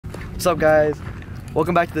What's up, guys?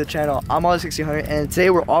 Welcome back to the channel. I'm on 1600 and today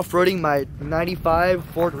we're off-roading my 95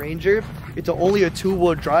 Ford Ranger. It's only a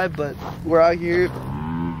 2-wheel drive, but we're out here.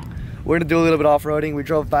 We're gonna do a little bit off-roading. We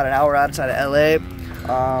drove about an hour outside of LA.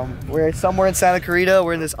 We're somewhere in Santa Clarita.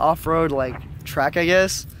 We're in this off-road like track, I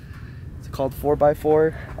guess. It's called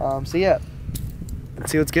 4x4. So yeah,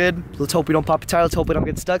 let's see what's good. Let's hope we don't pop a tire. Let's hope we don't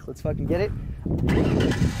get stuck. Let's fucking get it.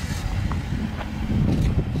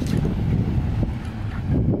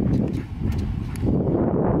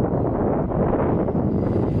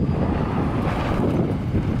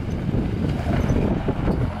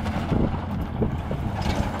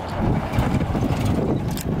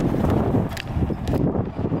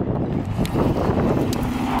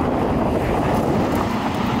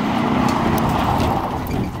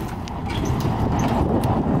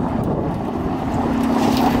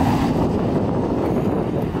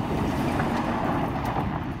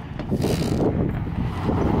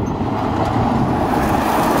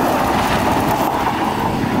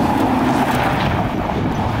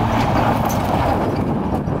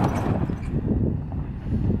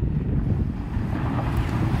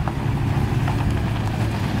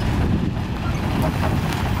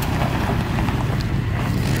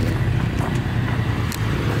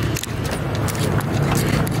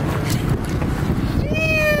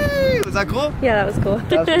 Was that cool? Yeah, that was cool.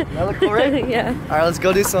 That looked cool, right? Yeah. All right, let's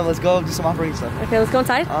go do some off-roading stuff. Okay, let's go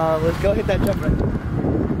inside. Let's go hit that jump right.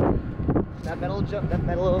 That mellow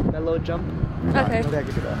jump. Okay. Okay, I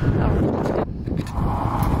can do that. Oh.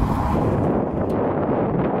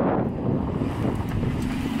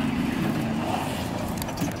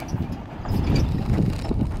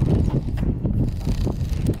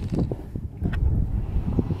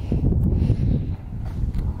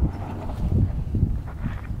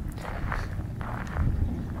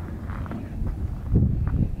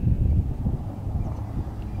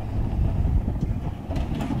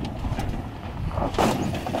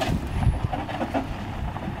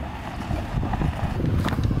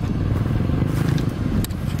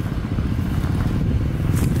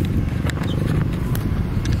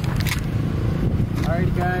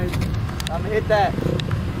 Alright, guys, I'm gonna hit that.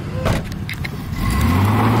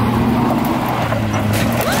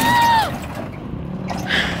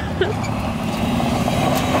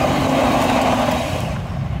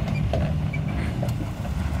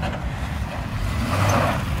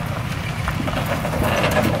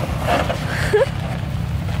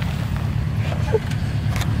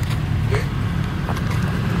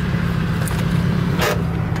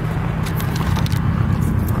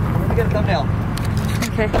 Let me get a thumbnail.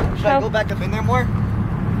 Okay. Should I go back up in there more?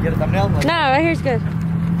 Get a thumbnail? Like, No, right here's good. I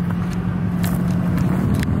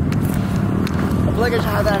feel like I should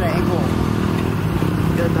have that at an angle.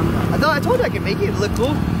 Get a thumbnail. I told you I could make it look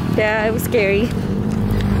cool. Yeah, it was scary.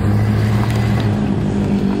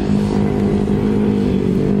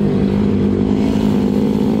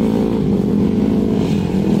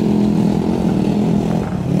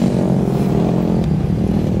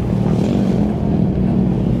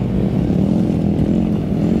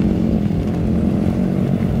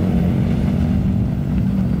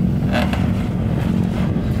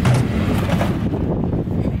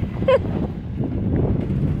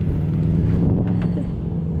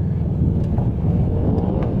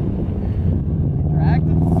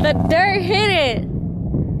 The dirt hit it.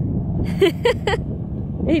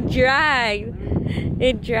 It dragged.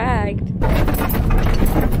 It dragged.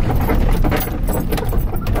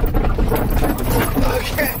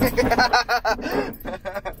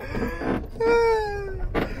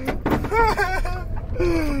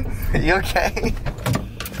 You okay?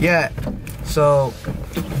 Yeah. So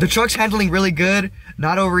the truck's handling really good,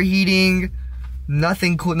 not overheating,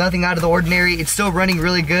 nothing cool, nothing out of the ordinary. It's still running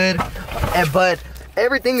really good, but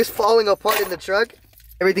everything is falling apart in the truck.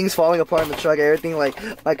 Everything's falling apart in the truck. Everything, like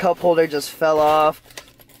my cup holder just fell off.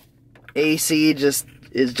 AC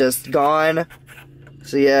is just gone.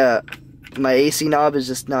 So yeah, my AC knob is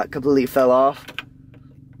just not completely fell off.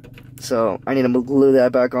 So I need to glue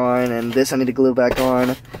that back on, and this I need to glue back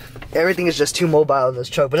on. Everything is just too mobile in this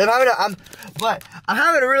truck. But I'm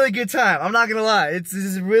having a really good time. I'm not gonna lie. This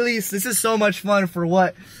is so much fun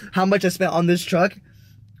for how much I spent on this truck.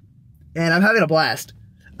 And I'm having a blast.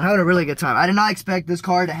 I'm having a really good time. I did not expect this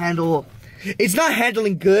car to handle. It's not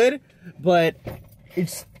handling good, but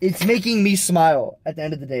it's making me smile at the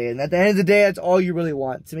end of the day. And at the end of the day, that's all you really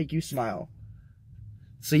want, to make you smile.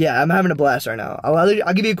 So yeah, I'm having a blast right now.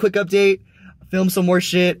 I'll give you a quick update, film some more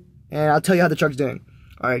shit, and I'll tell you how the truck's doing.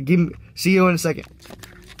 All right, see you in a second.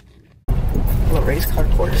 Little race car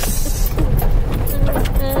course.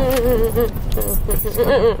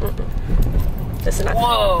 Listen up.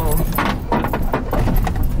 Whoa!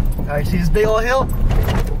 Alright, see this big old hill?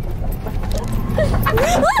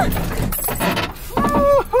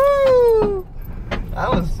 Woohoo! That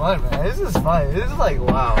was fun, man. This is fun. This is like,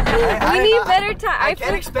 wow. We need better time. I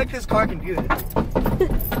can't expect this car can do this.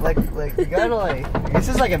 like, you gotta like, this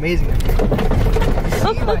is like amazing. You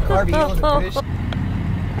see my car being able to do this.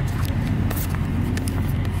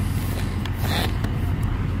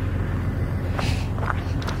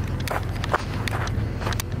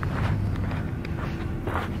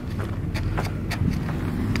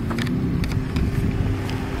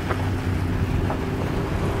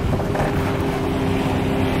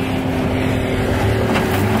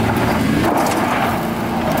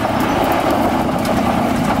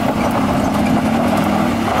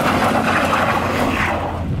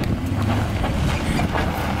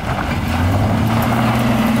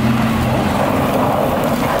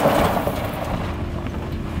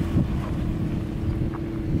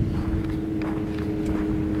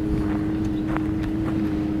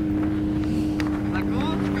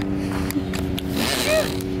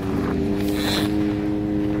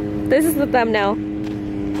 This is the thumbnail.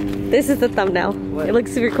 This is the thumbnail. What? It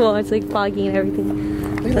looks super cool. It's like foggy and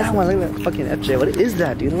everything. Look at that one. Look at that fucking FJ. What is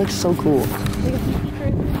that, dude? It looks so cool.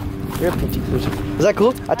 You're a petite person. Is that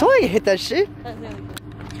cool? I told you I could hit that shit.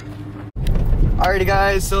 Alrighty,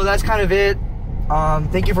 guys. So that's kind of it.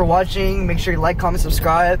 Thank you for watching. Make sure you like, comment,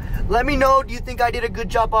 subscribe. Let me know, do you think I did a good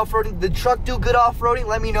job off-roading? Did the truck do good off-roading?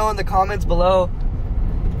 Let me know in the comments below.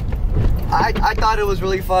 I thought it was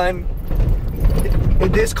really fun.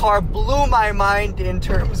 This car blew my mind in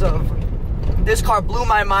terms of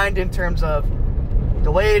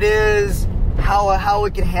the way it is, how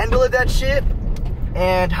it can handle that shit,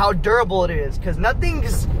 and how durable it is. Because nothing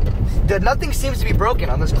seems to be broken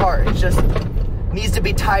on this car. It just needs to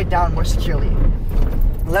be tied down more securely.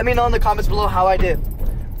 Let me know in the comments below how I did.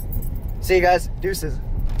 See you guys. Deuces.